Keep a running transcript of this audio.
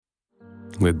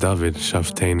לדוד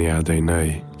שבתני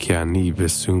אדוני, כי אני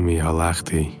בסומי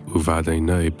הלכתי,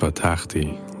 ובאדוני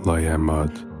פתחתי, לא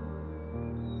יעמוד.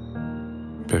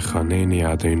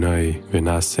 בחנני אדוני,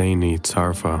 ונעשני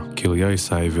צרפה,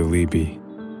 כליוסי וליבי.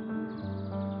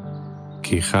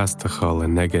 כי חסתך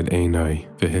לנגד עיני,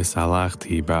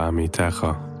 והסלחתי בעמיתך.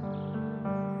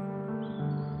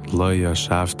 לא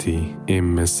ישבתי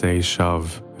עם מסי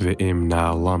שוב, ועם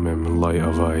נעלמים לא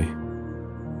אבוי.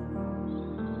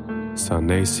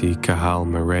 שנאתי קהל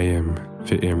מרעים,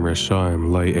 ועם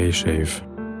רשעים לא אשב.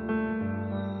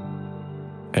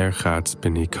 ארחץ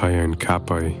בניקיון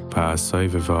כפי,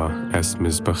 באסובבה אס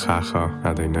מזבחך,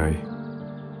 אדוני.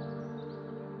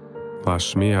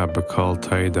 להשמיע בקול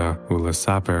תודה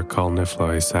ולספר כל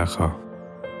נפלאיך.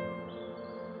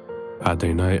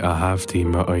 אדוני אהבתי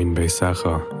מעין ביתך,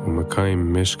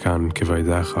 ומקיים משכן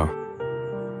כבודך.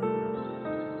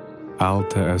 אל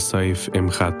תאסף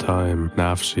עם חטאים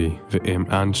נפשי, ועם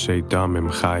אנשי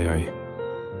דם חיי.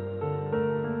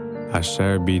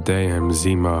 אשר בידיהם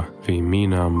זימה,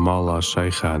 וימינם מלה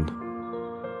שחד.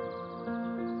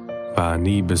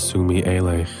 ואני בסומי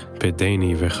אלך,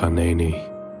 בדני וחנני.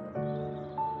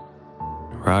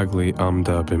 רגלי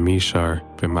עמדה במישר,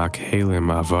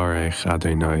 במקהלם אברך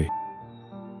אדוני.